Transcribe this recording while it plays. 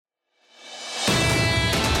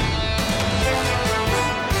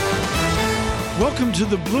Welcome to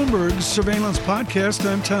the Bloomberg Surveillance Podcast.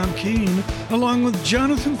 I'm Tom Keene, along with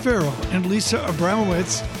Jonathan Ferro and Lisa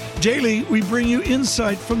Abramowitz. Daily, we bring you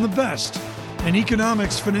insight from the best in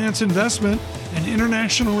economics, finance, investment, and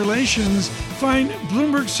international relations. Find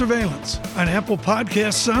Bloomberg Surveillance on Apple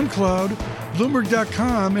Podcasts, SoundCloud,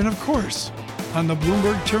 Bloomberg.com, and of course, on the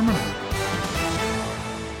Bloomberg Terminal.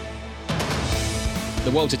 The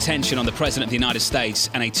world's attention on the President of the United States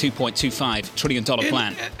and a $2.25 trillion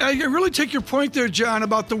plan. I really take your point there, John,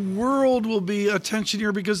 about the world will be attention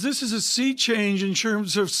here because this is a sea change in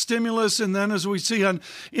terms of stimulus and then as we see on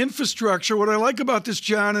infrastructure. What I like about this,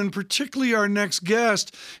 John, and particularly our next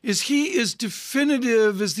guest, is he is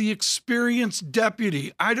definitive as the experienced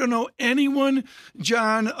deputy. I don't know anyone,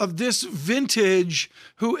 John, of this vintage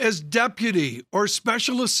who as deputy or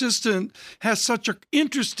special assistant has such an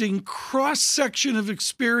interesting cross-section of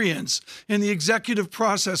experience in the executive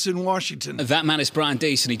process in Washington. That man is Brian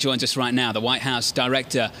Deese, and he joins us right now, the White House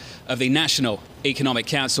Director of the National Economic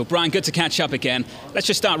Council. Brian, good to catch up again. Let's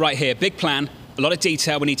just start right here. Big plan, a lot of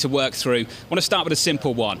detail we need to work through. I want to start with a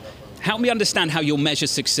simple one. Help me understand how you'll measure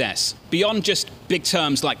success. Beyond just big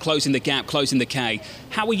terms like closing the gap, closing the K,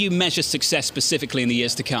 how will you measure success specifically in the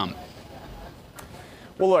years to come?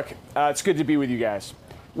 Well, look, it's good to be with you guys.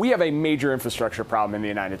 We have a major infrastructure problem in the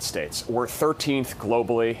United States. We're 13th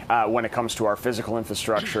globally when it comes to our physical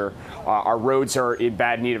infrastructure. Our roads are in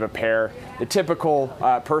bad need of repair. The typical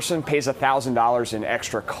person pays $1,000 in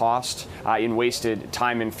extra cost in wasted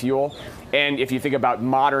time and fuel. And if you think about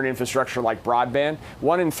modern infrastructure like broadband,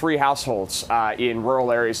 1 in 3 households in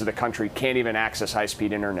rural areas of the country can't even access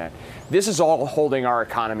high-speed internet. This is all holding our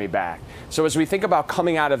economy back. So as we think about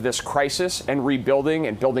coming out of this crisis and rebuilding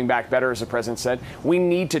and building back better, as the president said, we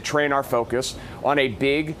need to train our focus on a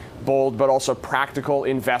big, bold, but also practical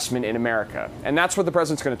investment in America. And that's what the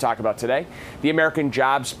president's going to talk about today. The American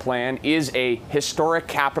Jobs Plan is a historic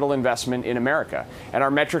capital investment in America. And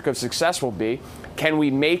our metric of success will be, can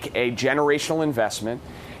we make a generational investment,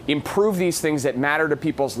 improve these things that matter to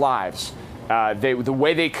people's lives, the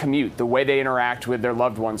way they commute, the way they interact with their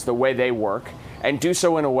loved ones, the way they work, and do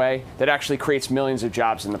so in a way that actually creates millions of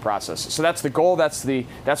jobs in the process. So that's the goal. That's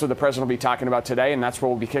what the president will be talking about today, and that's where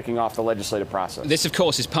we'll be kicking off the legislative process. This, of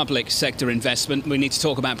course, is public sector investment. We need to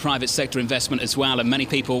talk about private sector investment as well, and many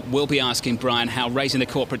people will be asking, Brian, how raising the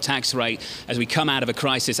corporate tax rate as we come out of a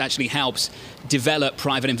crisis actually helps develop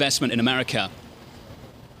private investment in America.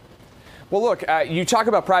 Well, look, you talk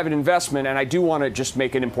about private investment, and I do want to just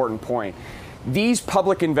make an important point. These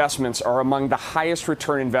public investments are among the highest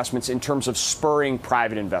return investments in terms of spurring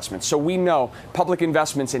private investments. So we know public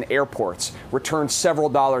investments in airports return several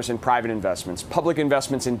dollars in private investments. Public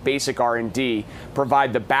investments in basic R&D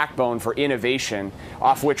provide the backbone for innovation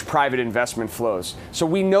off which private investment flows. So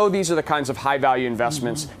we know these are the kinds of high-value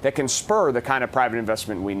investments that can spur the kind of private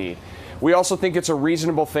investment we need. We also think it's a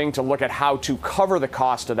reasonable thing to look at how to cover the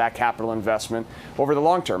cost of that capital investment over the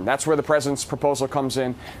long term. That's where the president's proposal comes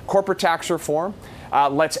in. Corporate tax reform.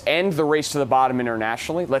 Let's end the race to the bottom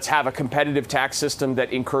internationally. Let's have a competitive tax system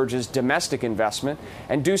that encourages domestic investment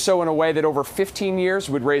and do so in a way that over 15 years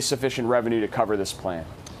would raise sufficient revenue to cover this plan.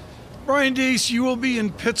 Brian Deese, you will be in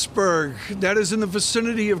Pittsburgh. That is in the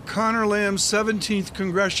vicinity of Connor Lamb's 17th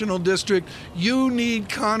Congressional District. You need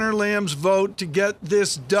Connor Lamb's vote to get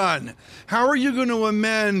this done. How are you going to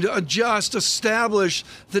amend, adjust, establish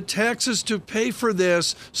the taxes to pay for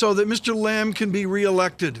this so that Mr. Lamb can be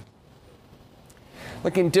reelected?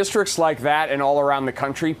 Look, in districts like that and all around the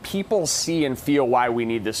country, people see and feel why we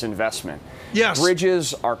need this investment. Yes.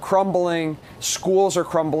 Bridges are crumbling. Schools are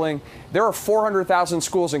crumbling. There are 400,000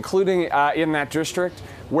 schools, including in that district,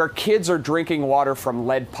 where kids are drinking water from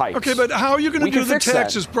lead pipes. Okay, but how are you going to do the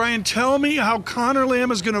taxes? Brian, tell me how Connor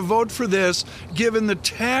Lamb is going to vote for this, given the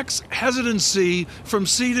tax hesitancy from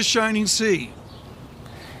sea to shining sea.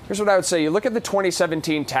 Here's what I would say. You look at the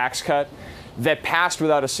 2017 tax cut that passed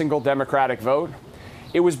without a single Democratic vote.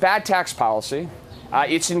 It was bad tax policy.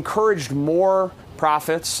 It's encouraged more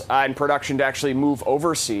profits and production to actually move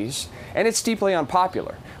overseas, and it's deeply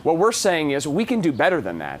unpopular. What we're saying is we can do better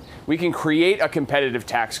than that. We can create a competitive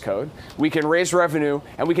tax code, we can raise revenue,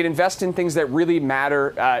 and we can invest in things that really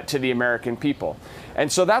matter to the American people.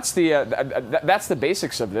 And so that's the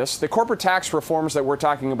basics of this. The corporate tax reforms that we're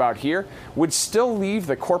talking about here would still leave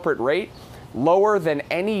the corporate rate lower than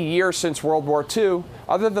any year since World War II,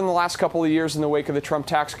 other than the last couple of years in the wake of the Trump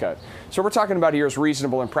tax cut. So we're talking about years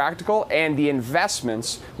reasonable and practical, and the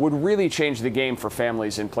investments would really change the game for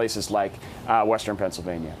families in places like Western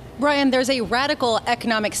Pennsylvania. Brian, there's a radical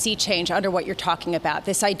economic sea change under what you're talking about.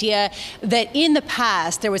 This idea that in the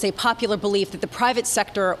past, there was a popular belief that the private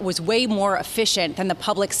sector was way more efficient than the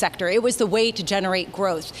public sector. It was the way to generate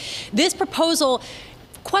growth. This proposal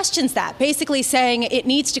questions that, basically saying it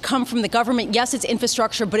needs to come from the government. Yes, it's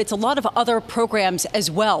infrastructure, but it's a lot of other programs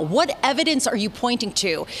as well. What evidence are you pointing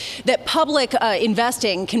to that public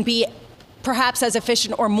investing can be perhaps as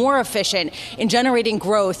efficient or more efficient in generating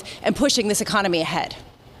growth and pushing this economy ahead?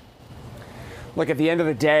 Look, at the end of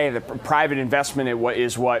the day, the private investment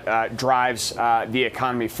is what drives the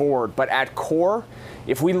economy forward. But at core,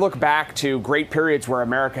 if we look back to great periods where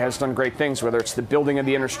America has done great things, whether it's the building of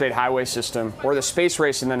the interstate highway system or the space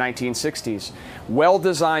race in the 1960s,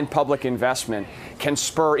 well-designed public investment can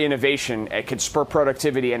spur innovation, it could spur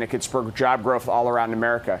productivity, and it could spur job growth all around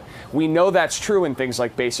America. We know that's true in things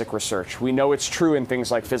like basic research. We know it's true in things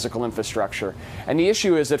like physical infrastructure. And the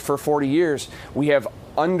issue is that for 40 years, we have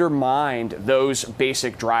undermined those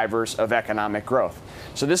basic drivers of economic growth.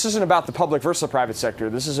 So this isn't about the public versus the private sector.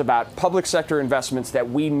 This is about public sector investments that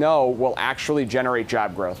we know will actually generate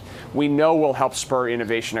job growth. We know will help spur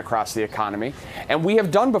innovation across the economy. And we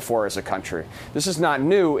have done before as a country. This is not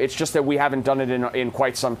new. It's just that we haven't done it in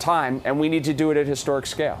quite some time, and we need to do it at historic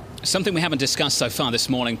scale. Something we haven't discussed so far this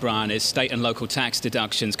morning, Brian, is state and local tax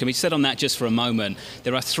deductions. Can we sit on that just for a moment?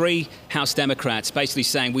 There are 3 House Democrats basically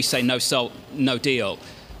saying we say no salt, no deal.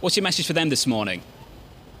 What's your message for them this morning?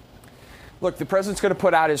 Look, the president's going to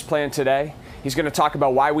put out his plan today. He's going to talk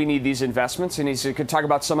about why we need these investments, and he's going to talk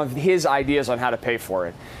about some of his ideas on how to pay for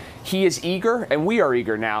it. He is eager, and we are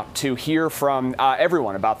eager now, to hear from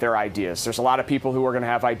everyone about their ideas. There's a lot of people who are going to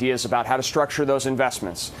have ideas about how to structure those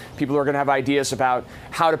investments. People who are going to have ideas about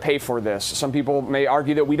how to pay for this. Some people may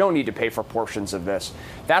argue that we don't need to pay for portions of this.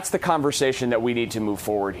 That's the conversation that we need to move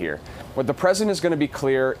forward here. What the president is going to be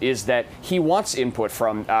clear is that he wants input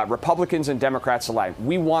from Republicans and Democrats alike.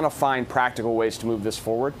 We want to find practical ways to move this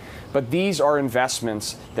forward, but these are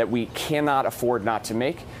investments that we cannot afford not to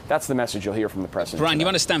make. That's the message you'll hear from the president. Brian, you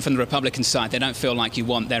understand from the Republican side, they don't feel like you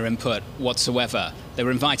want their input whatsoever. They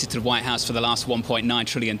were invited to the White House for the last $1.9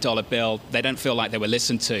 trillion bill. They don't feel like they were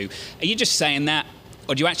listened to. Are you just saying that,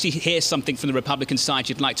 or do you actually hear something from the Republican side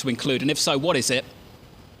you'd like to include? And if so, what is it?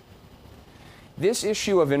 This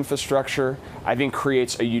issue of infrastructure, I think,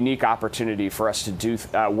 creates a unique opportunity for us to do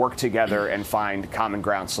work together and find common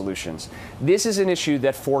ground solutions. This is an issue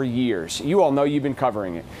that for years, you all know, you've been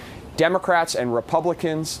covering it. Democrats and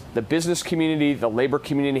Republicans, the business community, the labor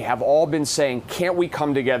community have all been saying, can't we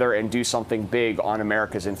come together and do something big on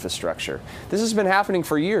America's infrastructure? This has been happening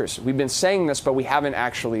for years. We've been saying this, but we haven't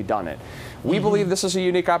actually done it. We believe this is a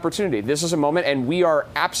unique opportunity. This is a moment, and we are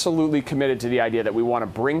absolutely committed to the idea that we want to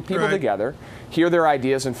bring people together, hear their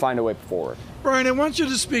ideas, and find a way forward. Brian, I want you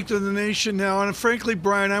to speak to the nation now. And frankly,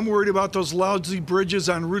 Brian, I'm worried about those lousy bridges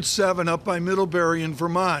on Route 7 up by Middlebury in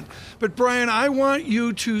Vermont. But Brian, I want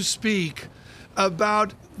you to speak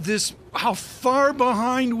about this, how far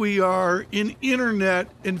behind we are in internet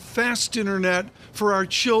and fast internet for our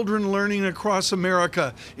children learning across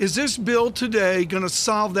America. Is this bill today going to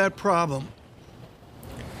solve that problem?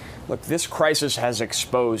 Look, this crisis has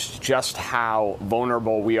exposed just how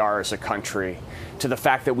vulnerable we are as a country to the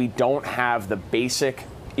fact that we don't have the basic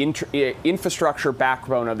infrastructure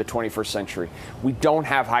backbone of the 21st century. We don't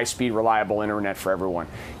have high-speed, reliable internet for everyone.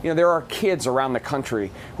 You know, there are kids around the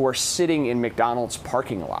country who are sitting in McDonald's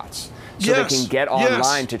parking lots so they can get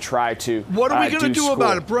online to try to What are we going to do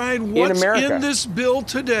about it, Brian? What's in this bill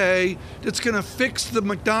today that's going to fix the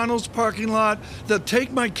McDonald's parking lot, that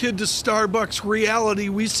take my kid to Starbucks reality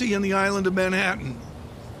we see in the island of Manhattan?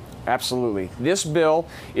 Absolutely. This bill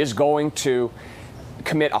is going to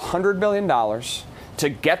commit $100 million to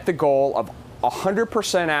get the goal of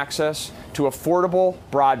 100% access to affordable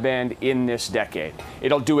broadband in this decade.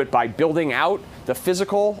 It'll do it by building out the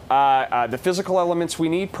physical elements we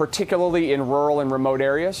need, particularly in rural and remote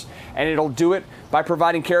areas, and it'll do it by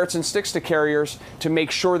providing carrots and sticks to carriers to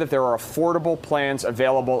make sure that there are affordable plans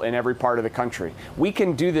available in every part of the country. We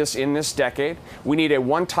can do this in this decade. We need a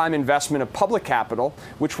one-time investment of public capital,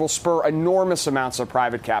 which will spur enormous amounts of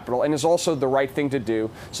private capital, and is also the right thing to do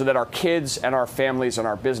so that our kids and our families and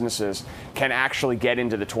our businesses can actually get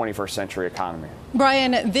into the 21st century economy.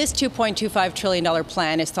 Brian, this $2.25 trillion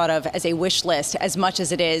plan is thought of as a wish list as much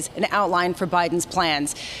as it is an outline for Biden's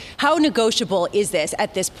plans. How negotiable is this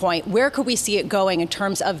at this point? Where could we see it going in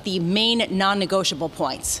terms of the main non-negotiable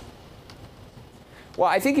points? Well,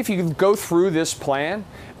 I think if you go through this plan,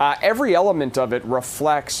 every element of it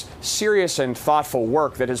reflects serious and thoughtful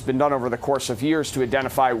work that has been done over the course of years to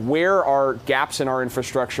identify where our gaps in our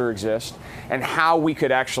infrastructure exist and how we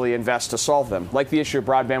could actually invest to solve them, like the issue of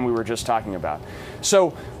broadband we were just talking about. So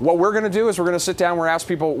what we're going to do is we're going to sit down, we're going to ask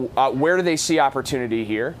people where do they see opportunity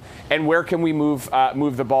here and where can we move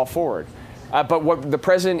the ball forward. But what the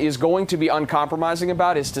president is going to be uncompromising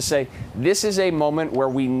about is to say this is a moment where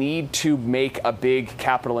we need to make a big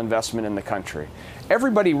capital investment in the country.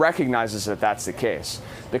 Everybody recognizes that that's the case.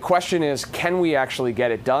 The question is, can we actually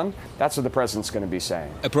get it done? That's what the president's going to be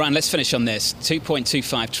saying. Brian, let's finish on this.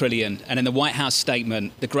 $2.25 trillion. And in the White House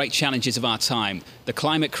statement, the great challenges of our time, the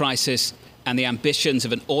climate crisis and the ambitions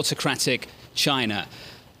of an autocratic China.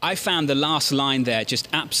 I found the last line there just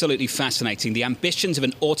absolutely fascinating. The ambitions of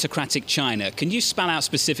an autocratic China. Can you spell out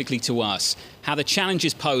specifically to us how the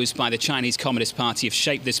challenges posed by the Chinese Communist Party have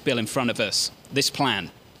shaped this bill in front of us, this plan?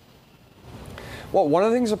 Well, one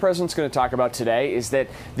of the things the president's going to talk about today is that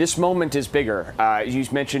this moment is bigger. You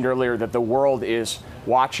mentioned earlier that the world is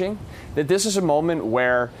watching, that this is a moment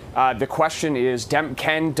where the question is,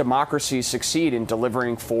 can democracy succeed in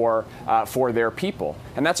delivering for their people?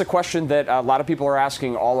 And that's a question that a lot of people are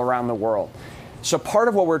asking all around the world. So part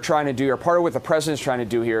of what we're trying to do, or part of what the president's trying to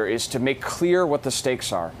do here, is to make clear what the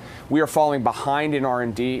stakes are. We are falling behind in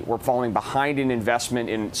R&D. We're falling behind in investment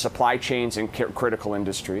in supply chains and critical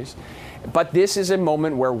industries. But this is a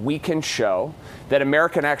moment where we can show that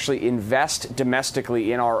America can actually invest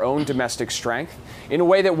domestically in our own domestic strength in a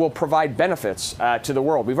way that will provide benefits to the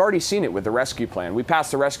world. We've already seen it with the rescue plan. We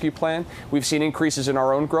passed the rescue plan. We've seen increases in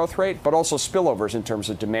our own growth rate, but also spillovers in terms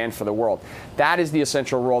of demand for the world. That is the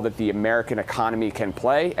essential role that the American economy can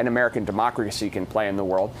play and American democracy can play in the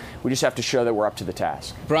world. We just have to show that we're up to the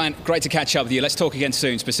task. Brian, great to catch up with you. Let's talk again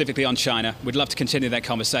soon, specifically on China. We'd love to continue that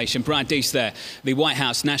conversation. Brian Deese there, the White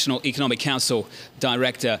House National Economic Council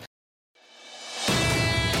Director.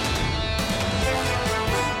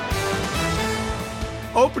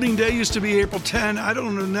 Opening day used to be April 10. I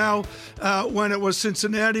don't know now when it was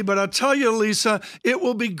Cincinnati, but I'll tell you, Lisa, it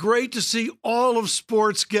will be great to see all of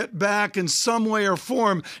sports get back in some way or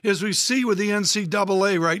form, as we see with the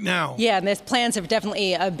NCAA right now. Yeah, and these plans have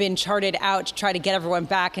definitely been charted out to try to get everyone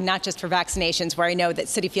back, and not just for vaccinations, where I know that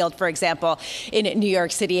Citi Field, for example, in New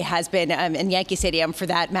York City has been, and Yankee Stadium for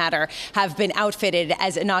that matter, have been outfitted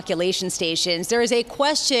as inoculation stations. There is a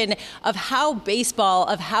question of how baseball,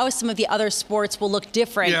 of how some of the other sports will look different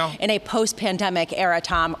in a post-pandemic era,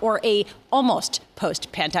 Tom, or a almost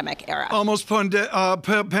post-pandemic era. Almost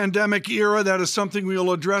pandemic era. That is something we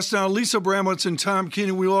will address now. Lisa Bramlett and Tom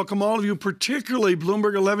Keenan, we welcome all of you, particularly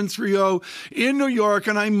Bloomberg 1130 in New York.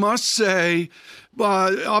 And I must say,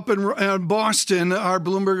 up in Boston, our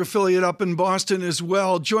Bloomberg affiliate up in Boston as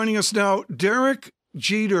well. Joining us now, Derek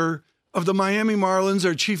Jeter of the Miami Marlins,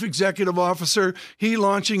 our chief executive officer. He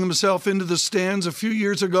launching himself into the stands a few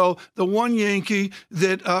years ago, the one Yankee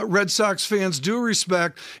that Red Sox fans do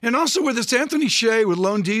respect. And also with us, Anthony Hsier with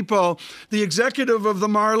LoanDepot, the executive of the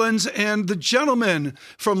Marlins, and the gentlemen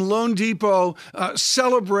from LoanDepot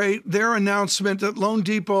celebrate their announcement that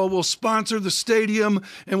LoanDepot will sponsor the stadium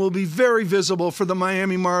and will be very visible for the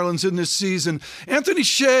Miami Marlins in this season. Anthony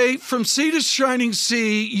Hsier, from sea to shining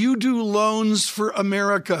sea, you do loans for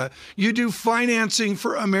America. You do financing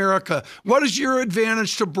for America. What is your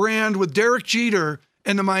advantage to brand with Derek Jeter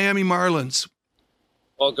and the Miami Marlins?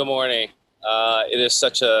 Well, good morning. It is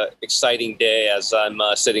such an exciting day as I'm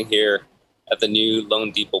sitting here at the new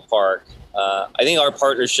LoanDepot Park. I think our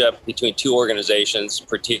partnership between two organizations,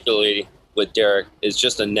 particularly with Derek, is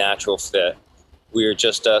just a natural fit. We are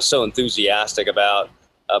just so enthusiastic about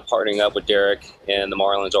partnering up with Derek and the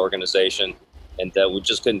Marlins organization, and we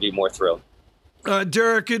just couldn't be more thrilled.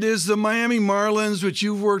 Derek, it is the Miami Marlins, which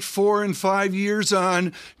you've worked 4 and 5 years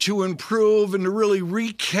on to improve and to really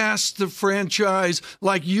recast the franchise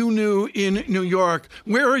like you knew in New York.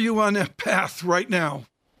 Where are you on that path right now?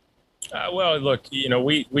 Well, look,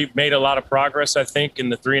 we've made a lot of progress, I think, in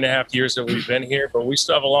the 3.5 years that we've been here, but we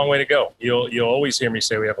still have a long way to go. You'll always hear me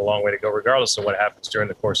say we have a long way to go, regardless of what happens during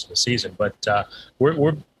the course of the season. But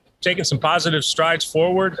we're taking some positive strides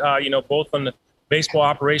forward, both on the baseball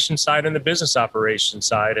operations side and the business operations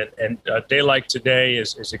side. And a day like today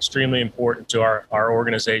is extremely important to our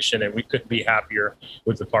organization, and we couldn't be happier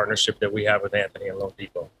with the partnership that we have with Anthony and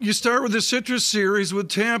LoanDepot. You start with the Citrus Series with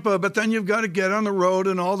Tampa, but then you've got to get on the road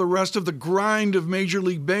and all the rest of the grind of Major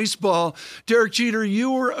League Baseball. Derek Jeter,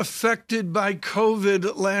 you were affected by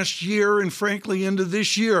COVID last year and frankly into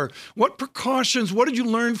this year. What precautions, what did you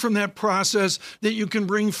learn from that process that you can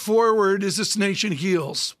bring forward as this nation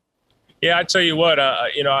heals? Yeah, I tell you what,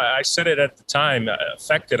 I said it at the time,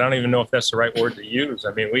 affected. I don't even know if that's the right word to use.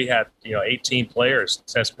 I mean, we had, 18 players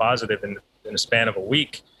test positive in the span of a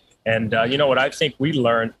week. And, what I think we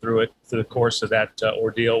learned through the course of that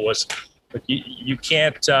ordeal was you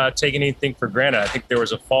can't take anything for granted. I think there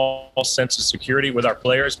was a false sense of security with our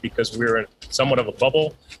players because we were in somewhat of a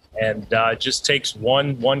bubble. And it just takes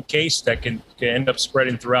one case that can end up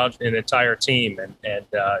spreading throughout an entire team. And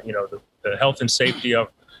the health and safety of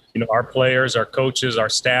our players, our coaches, our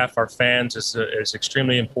staff, our fans is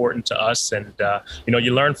extremely important to us. And,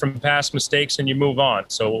 you learn from past mistakes and you move on.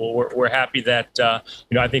 So we're happy that,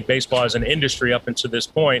 I think baseball as an industry up until this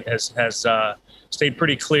point has stayed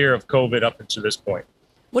pretty clear of COVID up until this point.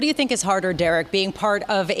 What do you think is harder, Derek, being part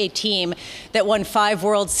of a team that won 5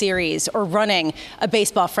 World Series or running a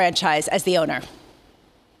baseball franchise as the owner?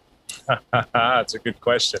 That's a good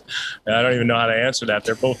question. I don't even know how to answer that.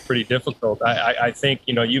 They're both pretty difficult. I think,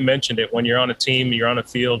 you mentioned it. When you're on a team, you're on a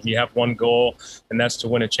field, you have one goal, and that's to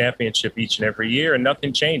win a championship each and every year, and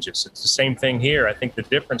nothing changes. It's the same thing here. I think the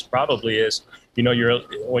difference probably is,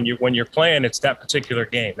 when you're playing, it's that particular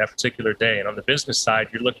game, that particular day. And on the business side,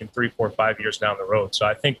 you're looking 3, 4, 5 years down the road. So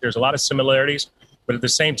I think there's a lot of similarities. But at the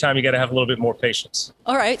same time, you got to have a little bit more patience.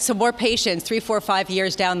 All right, so more patience, 3, 4, 5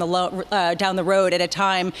 years down the road at a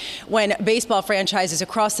time when baseball franchises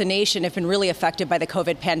across the nation have been really affected by the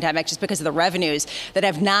COVID pandemic just because of the revenues that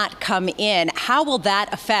have not come in. How will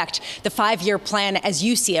that affect the 5-year plan as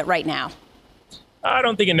you see it right now? I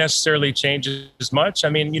don't think it necessarily changes much. I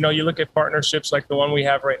mean, you look at partnerships like the one we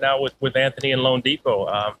have right now with Anthony and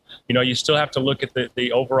LoanDepot. You still have to look at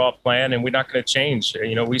the overall plan, and we're not going to change.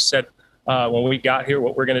 We said when we got here,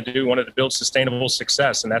 what we're going to do, we wanted to build sustainable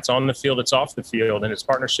success, and that's on the field, it's off the field, and it's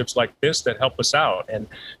partnerships like this that help us out. And,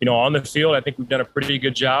 on the field, I think we've done a pretty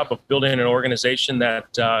good job of building an organization that,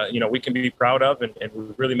 we can be proud of, and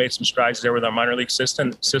we've really made some strides there with our minor league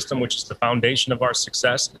system, which is the foundation of our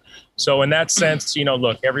success. So in that sense,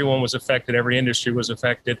 look, everyone was affected, every industry was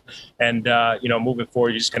affected, and, moving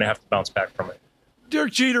forward, you're just going to have to bounce back from it.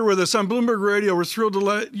 Derek Jeter with us on Bloomberg Radio. We're thrilled to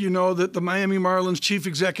let you know that the Miami Marlins Chief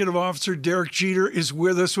Executive Officer, Derek Jeter, is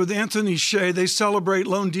with us with Anthony Hsier. They celebrate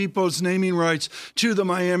LoanDepot's naming rights to the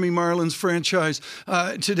Miami Marlins franchise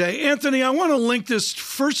today. Anthony, I want to link this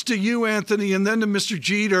first to you, Anthony, and then to Mr.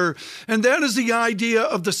 Jeter. And that is the idea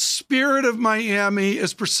of the spirit of Miami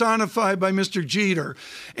as personified by Mr. Jeter.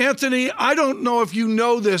 Anthony, I don't know if you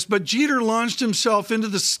know this, but Jeter launched himself into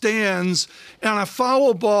the stands on a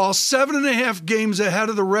foul ball 7.5 games ahead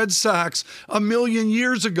of the Red Sox a million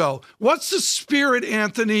years ago. What's the spirit,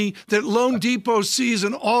 Anthony, that LoanDepot sees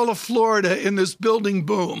in all of Florida in this building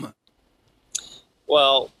boom?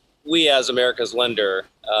 Well, we as America's lender,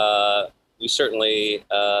 we certainly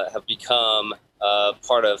have become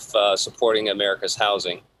part of supporting America's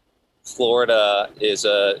housing. Florida is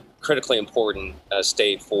a critically important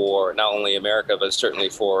state for not only America, but certainly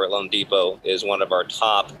for LoanDepot, is one of our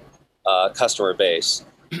top customer base.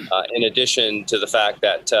 In addition to the fact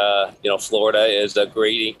that, Florida is a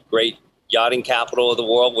great yachting capital of the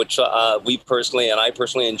world, which I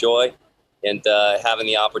personally enjoy. And having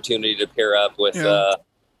the opportunity to pair up with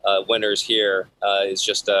winners here is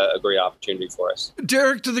just a great opportunity for us.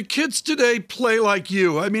 Derek, do the kids today play like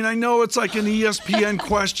you? I mean, I know it's like an ESPN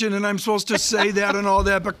question and I'm supposed to say that and all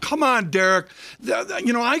that, but come on, Derek.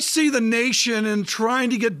 I see the nation and trying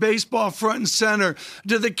to get baseball front and center.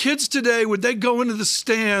 Do the kids today, would they go into the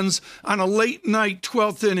stands on a late night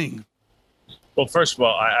 12th inning? Well, first of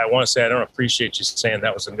all, I want to say I don't appreciate you saying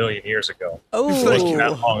that was a million years ago. Oh, it wasn't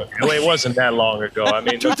that long ago. It wasn't that long ago. I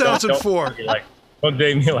mean, 2004. Don't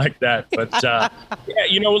date me like that. But,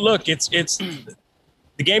 look, it's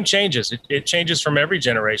the game changes. It changes from every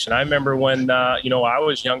generation. I remember when, I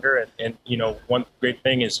was younger and, one great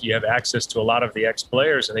thing is you have access to a lot of the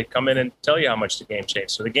ex-players and they come in and tell you how much the game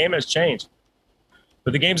changed. So the game has changed.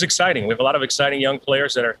 But the game's exciting. We have a lot of exciting young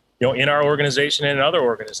players that are, in our organization and in other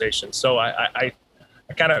organizations. So I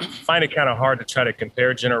kind of find it kind of hard to try to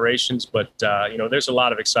compare generations, but, there's a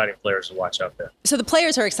lot of exciting players to watch out there. So the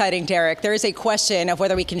players are exciting, Derek. There is a question of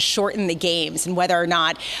whether we can shorten the games and whether or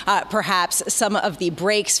not perhaps some of the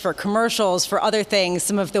breaks for commercials, for other things,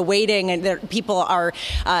 some of the waiting that people are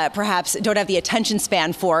perhaps don't have the attention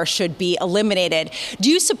span for should be eliminated.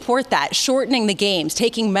 Do you support that, shortening the games,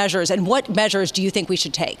 taking measures, and what measures do you think we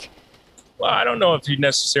should take? Well, I don't know if you'd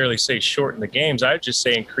necessarily say shorten the games. I would just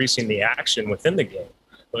say increasing the action within the game.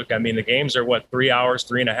 Look, I mean, the games are 3 hours,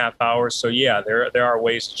 3.5 hours. So, yeah, there are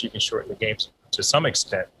ways that you can shorten the games to some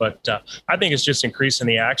extent. But I think it's just increasing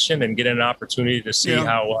the action and getting an opportunity to see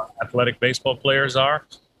how athletic baseball players are.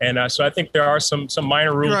 And so I think there are some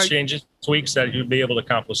minor rule changes, tweaks that you'd be able to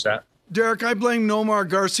accomplish that. Derek, I blame Nomar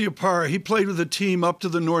Garciaparra. He played with a team up to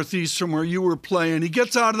the Northeast from where you were playing. He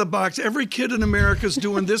gets out of the box. Every kid in America is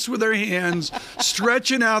doing this with their hands,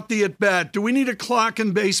 stretching out the at-bat. Do we need a clock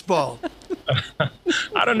in baseball?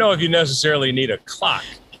 I don't know if you necessarily need a clock.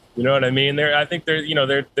 You know what I mean? I think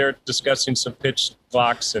they're discussing some pitch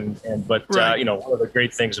clocks but right. One of the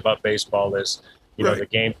great things about baseball is right. the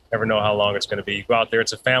game, you never know how long it's going to be. You go out there,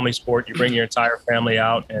 it's a family sport. You bring your entire family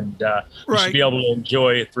out, and you right. should be able to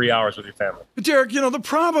enjoy 3 hours with your family. But Derek, the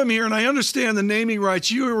problem here, and I understand the naming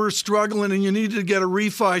rights, you were struggling and you needed to get a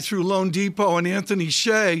refi through LoanDepot and Anthony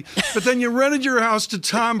Hsier, but then you rented your house to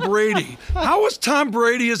Tom Brady. How was Tom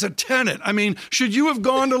Brady as a tenant? I mean, should you have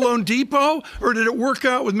gone to LoanDepot, or did it work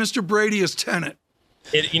out with Mr. Brady as tenant?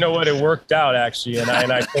 You know what? It worked out, actually, and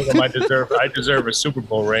I told him I deserve a Super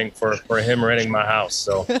Bowl ring for him renting my house.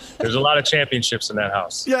 So there's a lot of championships in that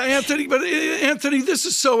house. Yeah, Anthony, this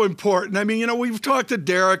is so important. I mean, we've talked to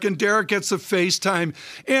Derek, and Derek gets the FaceTime.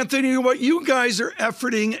 Anthony, what you guys are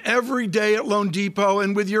efforting every day at LoanDepot,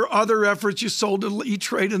 and with your other efforts, you sold to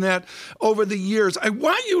E-Trade and that over the years. I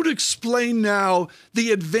want you to explain now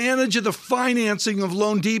the advantage of the financing of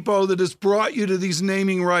LoanDepot that has brought you to these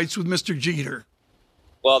naming rights with Mr. Jeter.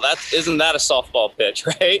 Well, isn't that a softball pitch,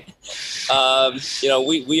 right?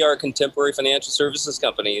 We are a contemporary financial services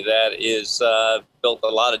company that is built a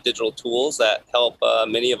lot of digital tools that help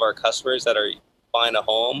many of our customers that are buying a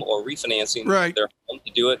home or refinancing right. their home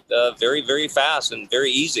to do it very, very fast and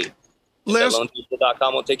very easy.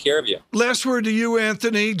 LoanDepot.com will take care of you. Last word to you,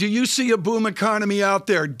 Anthony. Do you see a boom economy out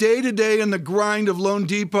there? Day to day in the grind of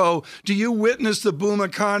LoanDepot, do you witness the boom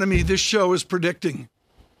economy this show is predicting?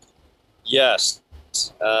 Yes.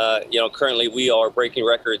 Currently we are breaking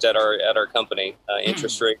records at our company.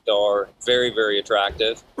 Interest rates are very, very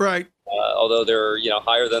attractive. Right. Although they're,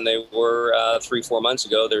 higher than they were 3-4 months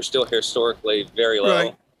ago, they're still historically very low.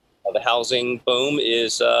 Right. The housing boom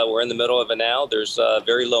is, we're in the middle of it now. There's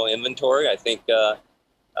very low inventory. I think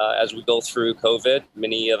as we go through COVID,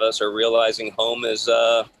 many of us are realizing home is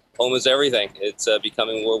everything. It's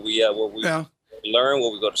becoming where we learn,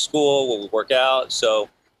 where we go to school, where we work out. So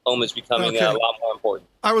home is becoming a lot more important.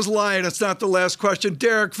 I was lying. It's not the last question.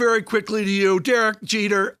 Derek, very quickly to you. Derek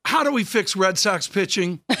Jeter, how do we fix Red Sox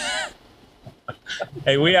pitching?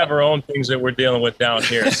 Hey, we have our own things that we're dealing with down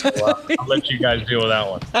here, so I'll let you guys deal with that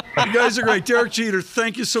one. You guys are great. Derek Jeter,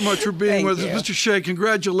 thank you so much for being with us. Mr. Hsier,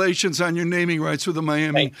 congratulations on your naming rights with the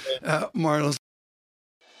Miami Marlins.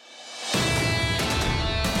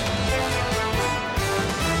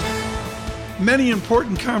 Many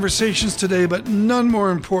important conversations today, but none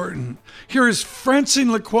more important. Here is Francine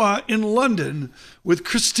Lacqua in London with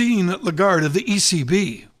Christine Lagarde of the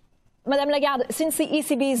ECB. Madame Lagarde, since the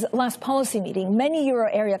ECB's last policy meeting, many euro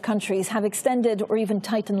area countries have extended or even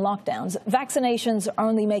tightened lockdowns. Vaccinations are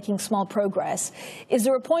only making small progress. Is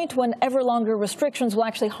there a point when ever longer restrictions will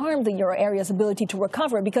actually harm the euro area's ability to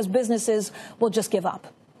recover because businesses will just give up?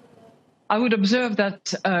 I would observe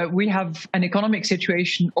that we have an economic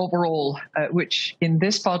situation overall, which in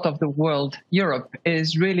this part of the world, Europe,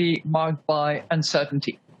 is really marked by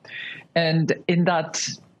uncertainty. And in that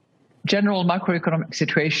general macroeconomic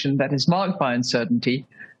situation that is marked by uncertainty,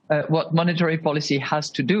 what monetary policy has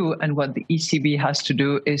to do and what the ECB has to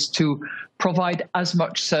do is to provide as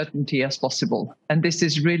much certainty as possible. And this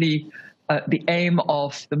is really the aim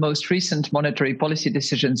of the most recent monetary policy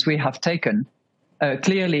decisions we have taken.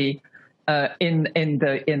 Clearly, in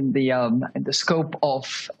the scope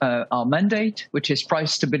of our mandate, which is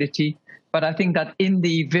price stability. But I think that in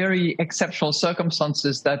the very exceptional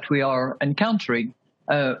circumstances that we are encountering,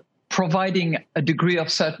 providing a degree of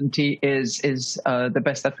certainty is the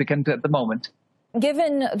best that we can do at the moment.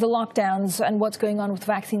 Given the lockdowns and what's going on with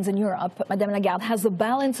vaccines in Europe, Madame Lagarde, has the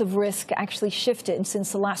balance of risk actually shifted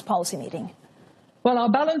since the last policy meeting? Well, our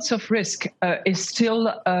balance of risk is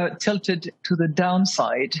still tilted to the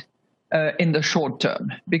downside in the short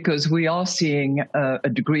term, because we are seeing a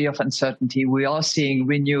degree of uncertainty. We are seeing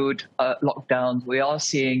renewed lockdowns. We are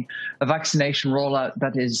seeing a vaccination rollout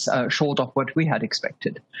that is short of what we had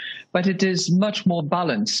expected. But it is much more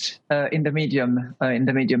balanced in the medium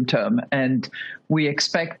term, and we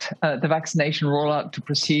expect the vaccination rollout to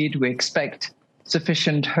proceed. We expect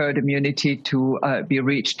sufficient herd immunity to be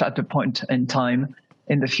reached at a point in time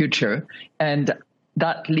in the future, and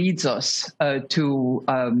that leads us to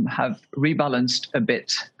have rebalanced a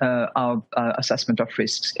bit our assessment of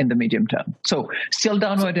risks in the medium term. So still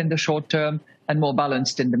downward in the short term and more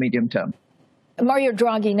balanced in the medium term. Mario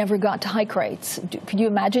Draghi never got to hike rates. Could you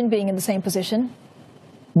imagine being in the same position?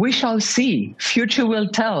 We shall see. Future will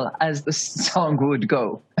tell, as the song would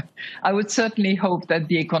go. I would certainly hope that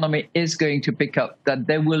the economy is going to pick up, that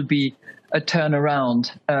there will be a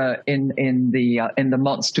turnaround in the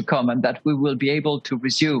months to come, and that we will be able to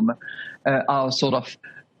resume our sort of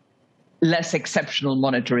less exceptional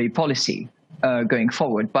monetary policy going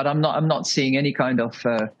forward. But I'm not seeing any kind of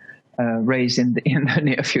raise in the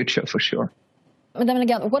near future for sure. Madame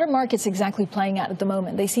Lagarde, what are markets exactly playing at the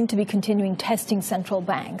moment? They seem to be continuing testing central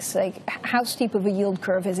banks. Like, how steep of a yield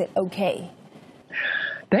curve is it okay?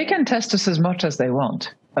 They can test us as much as they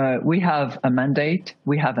want. We have a mandate.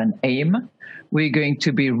 We have an aim. We're going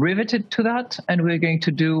to be riveted to that, and we're going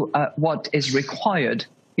to do what is required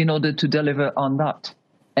in order to deliver on that.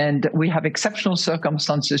 And we have exceptional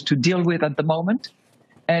circumstances to deal with at the moment.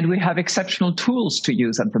 And we have exceptional tools to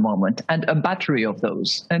use at the moment, and a battery of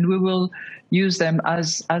those. And we will use them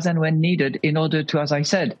as and when needed in order to, as I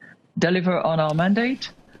said, deliver on our mandate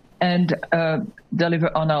and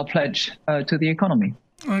deliver on our pledge to the economy.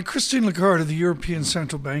 Christine Lagarde of the European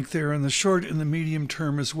Central Bank there in the short and the medium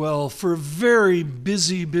term as well, for a very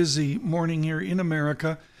busy morning here in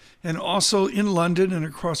America and also in London and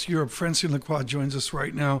across Europe. Francine Lacqua joins us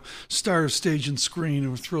right now, star of stage and screen,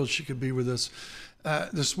 and we're thrilled she could be with us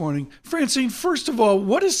this morning. Francine, first of all,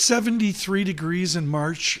 what is 73 degrees in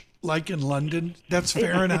March like in London? That's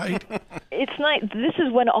Fahrenheit. It's nice. This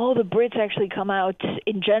is when all the Brits actually come out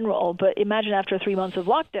in general, but imagine after 3 months of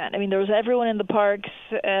lockdown. I mean, there was everyone in the parks.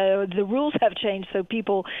 The rules have changed, so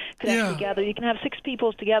people can actually gather. You can have 6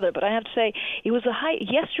 people together, but I have to say, it was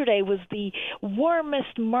yesterday was the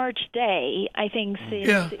warmest March day, I think,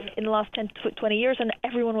 since in the last 10 to 20 years, and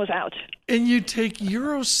everyone was out. And you take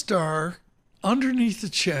Eurostar underneath the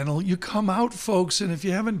channel, you come out, folks, and if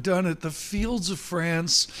you haven't done it, the fields of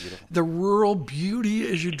France, the rural beauty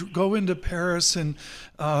as you go into Paris and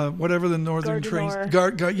whatever the northern trains.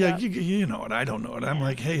 You know it. I don't know it. I'm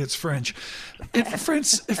like, hey, it's French.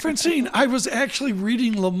 Francine, I was actually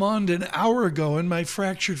reading Le Monde an hour ago in my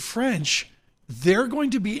fractured French. They're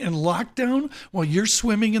going to be in lockdown while you're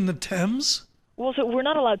swimming in the Thames? Well, so we're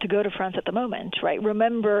not allowed to go to France at the moment, right?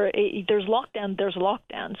 Remember, there's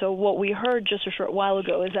lockdown. So what we heard just a short while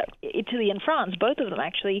ago is that Italy and France, both of them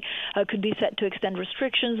actually, could be set to extend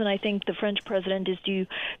restrictions, and I think the French president is due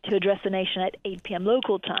to address the nation at 8 p.m.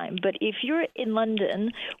 local time. But if you're in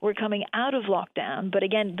London, we're coming out of lockdown. But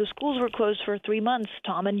again, the schools were closed for 3 months,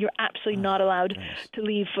 Tom, and you're absolutely not allowed to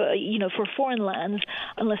leave, for foreign lands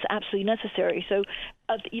unless absolutely necessary. So,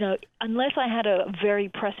 unless I had a very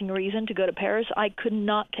pressing reason to go to Paris, I could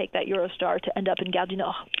not take that Eurostar to end up in Gare du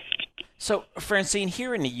Nord. So, Francine,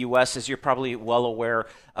 here in the U.S., as you're probably well aware,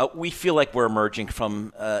 we feel like we're emerging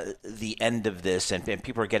from the end of this, and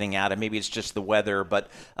people are getting out, and maybe it's just the weather, but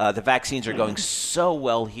the vaccines are going so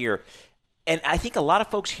well here. And I think a lot of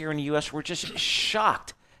folks here in the U.S. were just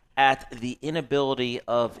shocked at the inability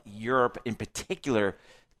of Europe in particular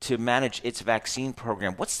to manage its vaccine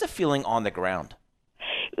program. What's the feeling on the ground?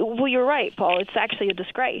 Well, you're right, Paul. It's actually a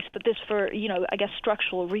disgrace, but this for, I guess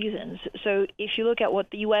structural reasons. So if you look at what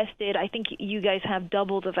the U.S. did, I think you guys have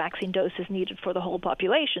double the vaccine doses needed for the whole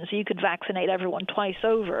population. So you could vaccinate everyone twice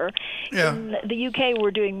over. Yeah. In the U.K.,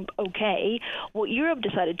 we're doing okay. What Europe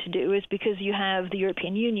decided to do is because you have the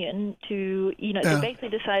European Union to, they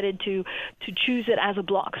basically decided to choose it as a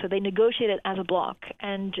block. So they negotiated as a block,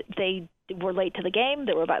 and they were late to the game.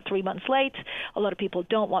 They were about 3 months late. A lot of people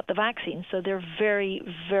don't want the vaccine, so they're very,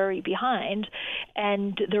 very behind,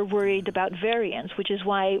 and they're worried about variants, which is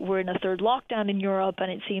why we're in a third lockdown in Europe, and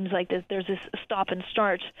it seems like there's this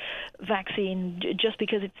stop-and-start vaccine just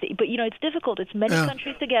because it's difficult. It's many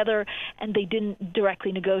countries together, and they didn't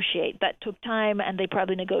directly negotiate. That took time, and they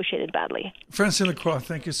probably negotiated badly. Francine Lacqua,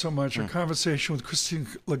 thank you so much. Our conversation with Christine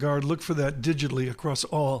Lagarde. Look for that digitally across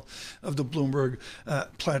all of the Bloomberg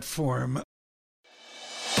platform.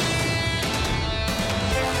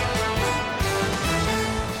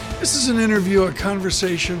 This is an interview, a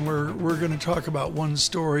conversation where we're going to talk about one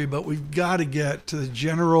story, but we've got to get to the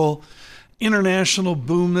general international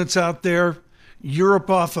boom that's out there.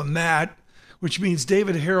 Europe off a mat, which means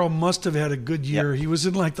David Herro must have had a good year. Yep. He was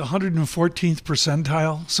in like the 114th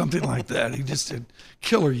percentile, something like that. He just did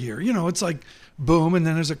killer year. It's like boom, and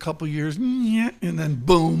then there's a couple years, and then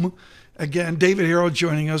boom. Again, David Herro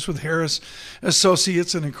joining us with Harris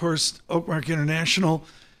Associates and, of course, Oakmark International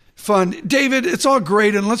Fund. David, it's all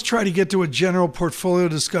great, and let's try to get to a general portfolio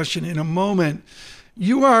discussion in a moment.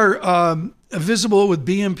 You are visible with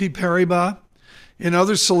BNP Paribas and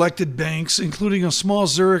other selected banks, including a small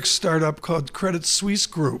Zurich startup called Credit Suisse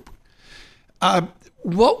Group.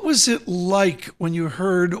 What was it like when you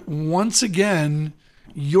heard once again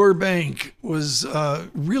your bank was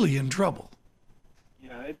really in trouble.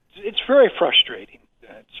 Yeah, it's very frustrating.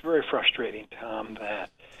 It's very frustrating, Tom, that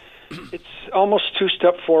it's almost two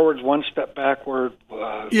step forwards, one step backward,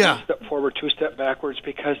 one step forward, two step backwards,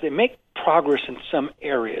 because they make progress in some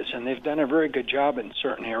areas, and they've done a very good job in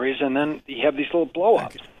certain areas, and then you have these little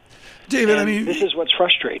blow-ups. David, and this is what's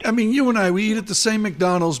frustrating. I mean, you and I, we eat at the same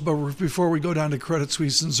McDonald's, but before we go down to Credit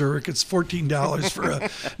Suisse in Zurich, it's $14 for a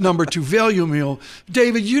number 2 value meal.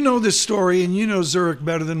 David, you know this story, and you know Zurich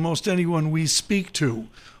better than most anyone we speak to.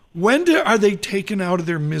 When are they taken out of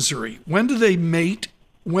their misery? When do they mate?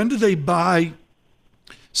 When do they buy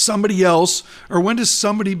somebody else, or when does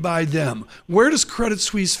somebody buy them? Where does Credit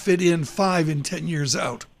Suisse fit in 5 and 10 years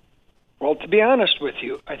out? Well, to be honest with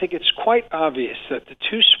you, I think it's quite obvious that the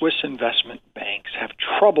two Swiss investment banks have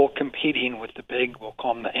trouble competing with the big, we'll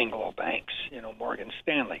call them the Anglo banks, Morgan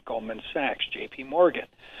Stanley, Goldman Sachs, JP Morgan.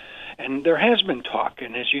 And there has been talk,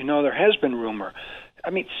 and as you know, there has been rumor.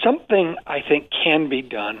 I mean, something I think can be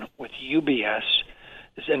done with UBS,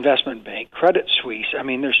 this investment bank, Credit Suisse. I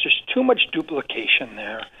mean, there's just too much duplication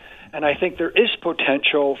there. And I think there is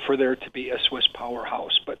potential for there to be a Swiss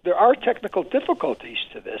powerhouse. But there are technical difficulties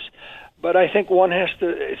to this. But I think one has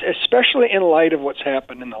to, especially in light of what's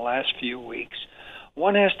happened in the last few weeks,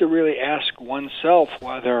 one has to really ask oneself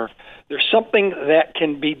whether there's something that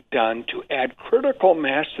can be done to add critical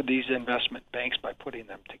mass to these investment banks by putting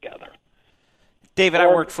them together. David, I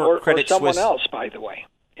worked for Credit Suisse. Or someone else, by the way.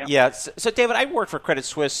 Yep. Yeah. So, David, I worked for Credit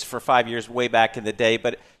Suisse for 5 years way back in the day.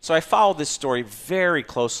 So I followed this story very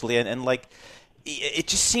closely. And it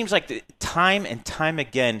just seems like time and time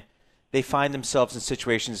again, they find themselves in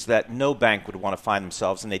situations that no bank would want to find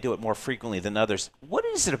themselves, and they do it more frequently than others. What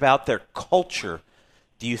is it about their culture,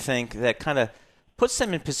 do you think, that kind of puts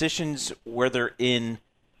them in positions where they're in,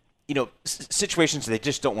 situations they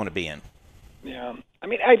just don't want to be in? Yeah. I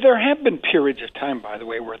mean, there have been periods of time, by the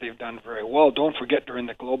way, where they've done very well. Don't forget, during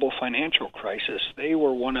the global financial crisis, they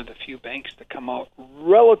were one of the few banks to come out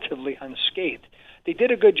relatively unscathed. They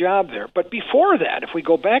did a good job there. But before that, if we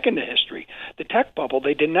go back into history, the tech bubble,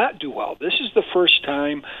 they did not do well. This is the first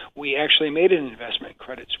time we actually made an investment in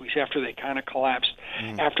Credit Suisse after they kind of collapsed.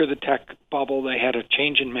 After the tech bubble, they had a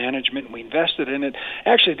change in management, and we invested in it.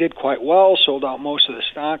 Actually did quite well, sold out most of the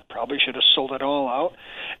stock, probably should have sold it all out.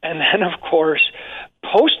 And then, of course,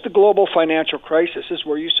 post the global financial crisis is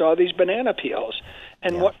where you saw these banana peels.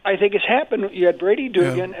 And what I think has happened, you had Brady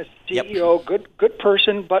Dugan as CEO, good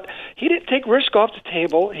person, but he didn't take risk off the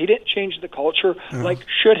table. He didn't change the culture like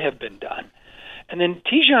should have been done. And then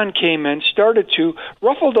Tidjane came in, started to,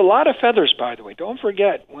 ruffled a lot of feathers, by the way. Don't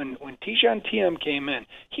forget, when Tidjane Thiam came in,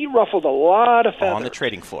 he ruffled a lot of feathers. On the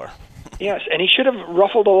trading floor. Yes, and he should have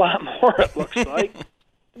ruffled a lot more, it looks like.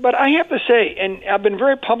 But I have to say, and I've been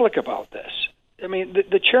very public about this, I mean,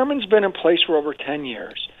 the chairman's been in place for over 10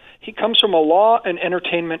 years. He comes from a law and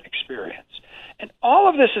entertainment experience. And all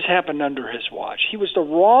of this has happened under his watch. He was the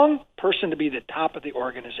wrong person to be the top of the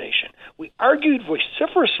organization. We argued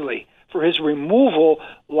vociferously for his removal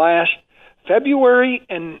last February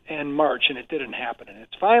and March, and it didn't happen. And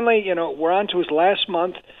it's finally, we're on to his last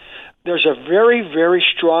month. There's a very, very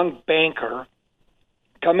strong banker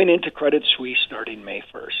coming into Credit Suisse starting May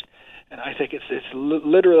 1st. And I think it's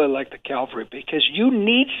literally like the cavalry, because you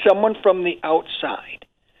need someone from the outside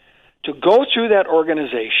to go through that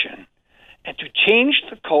organization and to change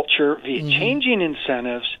the culture via changing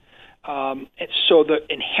incentives, and so the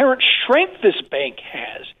inherent strength this bank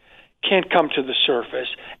has can come to the surface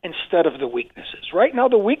instead of the weaknesses. Right now,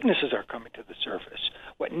 the weaknesses are coming to the surface.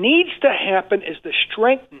 What needs to happen is the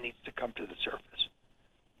strength needs to come to the surface.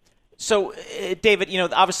 So, David,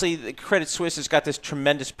 obviously the Credit Suisse has got this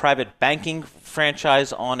tremendous private banking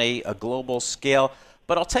franchise on a global scale.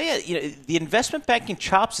 But I'll tell you, the investment banking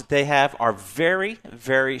chops that they have are very,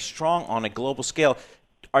 very strong on a global scale.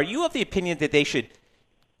 Are you of the opinion that they should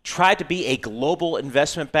try to be a global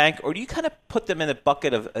investment bank, or do you kind of put them in the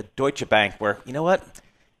bucket of a Deutsche Bank where,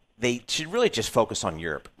 they should really just focus on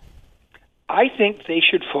Europe? I think they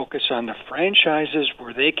should focus on the franchises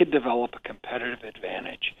where they could develop a competitive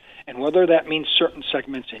advantage. And whether that means certain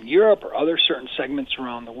segments in Europe or other certain segments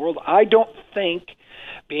around the world, I don't think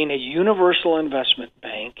being a universal investment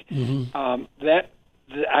bank,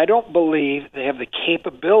 I don't believe they have the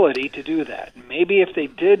capability to do that. Maybe if they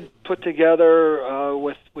did put together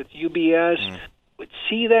with UBS, would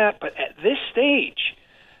see that. But at this stage,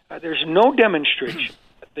 there's no demonstration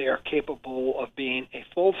that they are capable of being a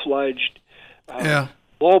full-fledged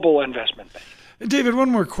global investment bank. David, one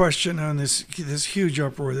more question on this huge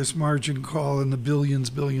uproar, this margin call and the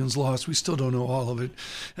billions lost. We still don't know all of it,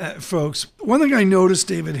 folks. One thing I noticed,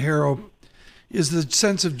 David Herro, is the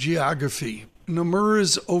sense of geography. Nomura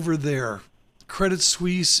is over there. Credit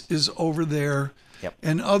Suisse is over there. Yep.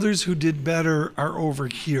 And others who did better are over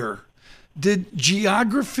here. Did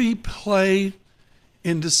geography play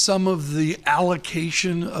into some of the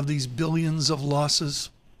allocation of these billions of losses?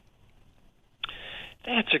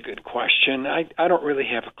 That's a good question. I don't really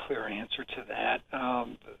have a clear answer to that.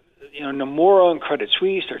 Nomura and Credit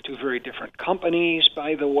Suisse are two very different companies,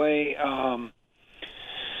 by the way.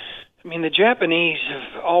 The Japanese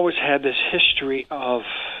have always had this history of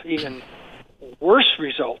even worse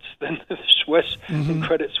results than the Swiss and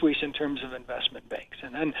Credit Suisse in terms of investment banks.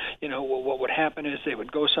 And then, what would happen is they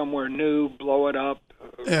would go somewhere new, blow it up,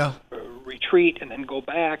 retreat, and then go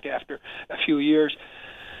back after a few years.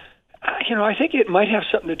 I think it might have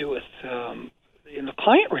something to do with the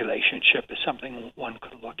client relationship is something one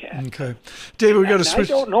could look at. Okay. David, we got to switch.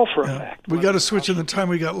 I don't know for a fact. We got to switch in the time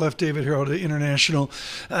we got left, David Herro, to international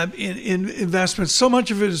in investments. So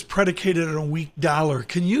much of it is predicated on a weak dollar.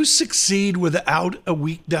 Can you succeed without a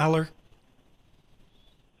weak dollar?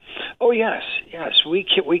 Oh, yes.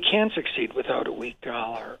 We can succeed without a weak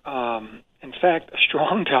dollar. In fact, a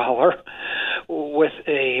strong dollar with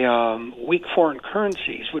a weak foreign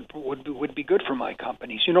currencies would be good for my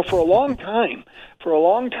companies. For a long time,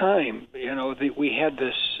 we had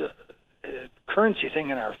this currency thing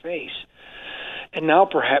in our face, and now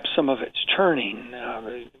perhaps some of it's turning.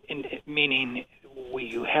 Meaning,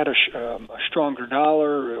 you had a stronger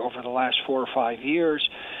dollar over the last 4 or 5 years.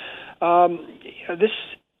 This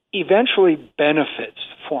eventually benefits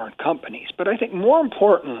foreign companies, but I think more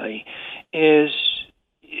importantly is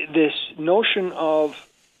this notion of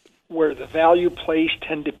where the value plays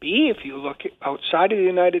tend to be. If you look outside of the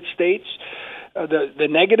United States, the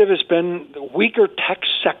negative has been the weaker tech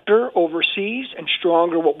sector overseas and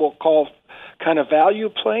stronger what we'll call kind of value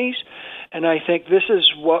plays. And I think this is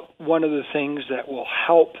one of the things that will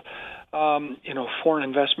help foreign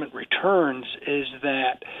investment returns is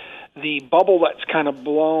that the bubble that's kind of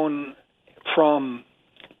blown from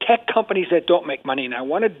tech companies that don't make money. And I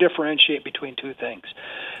want to differentiate between two things.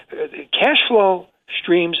 Cash flow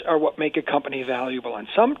streams are what make a company valuable. And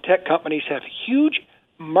some tech companies have huge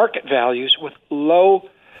market values with low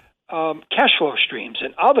cash flow streams.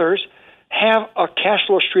 And others have a cash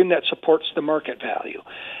flow stream that supports the market value.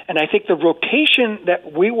 And I think the rotation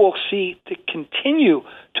that we will see to continue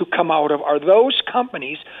to come out of are those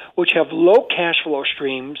companies which have low cash flow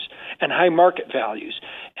streams and high market values.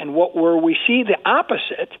 And where we see the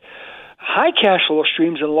opposite, high cash flow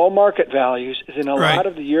streams and low market values, is in a lot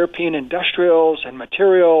of the European industrials and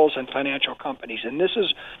materials and financial companies. And this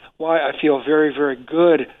is why I feel very, very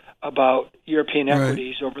good about European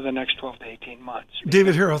equities over the next 12 to 18 months.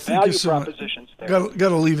 David Herro, thank you so much. There. Got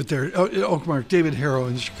to leave it there. Oakmark, David Herro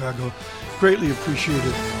in Chicago. Greatly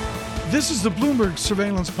appreciated. This is the Bloomberg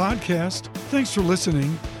Surveillance Podcast. Thanks for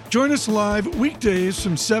listening. Join us live weekdays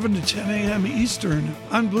from 7 to 10 a.m. Eastern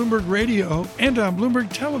on Bloomberg Radio and on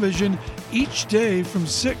Bloomberg Television each day from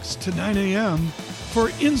 6 to 9 a.m. for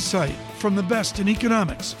insight from the best in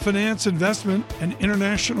economics, finance, investment, and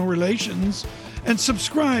international relations. And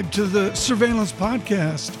subscribe to the Surveillance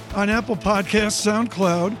Podcast on Apple Podcasts,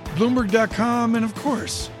 SoundCloud, Bloomberg.com, and of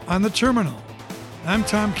course, on the terminal. I'm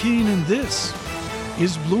Tom Keene, and this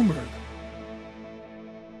is Bloomberg.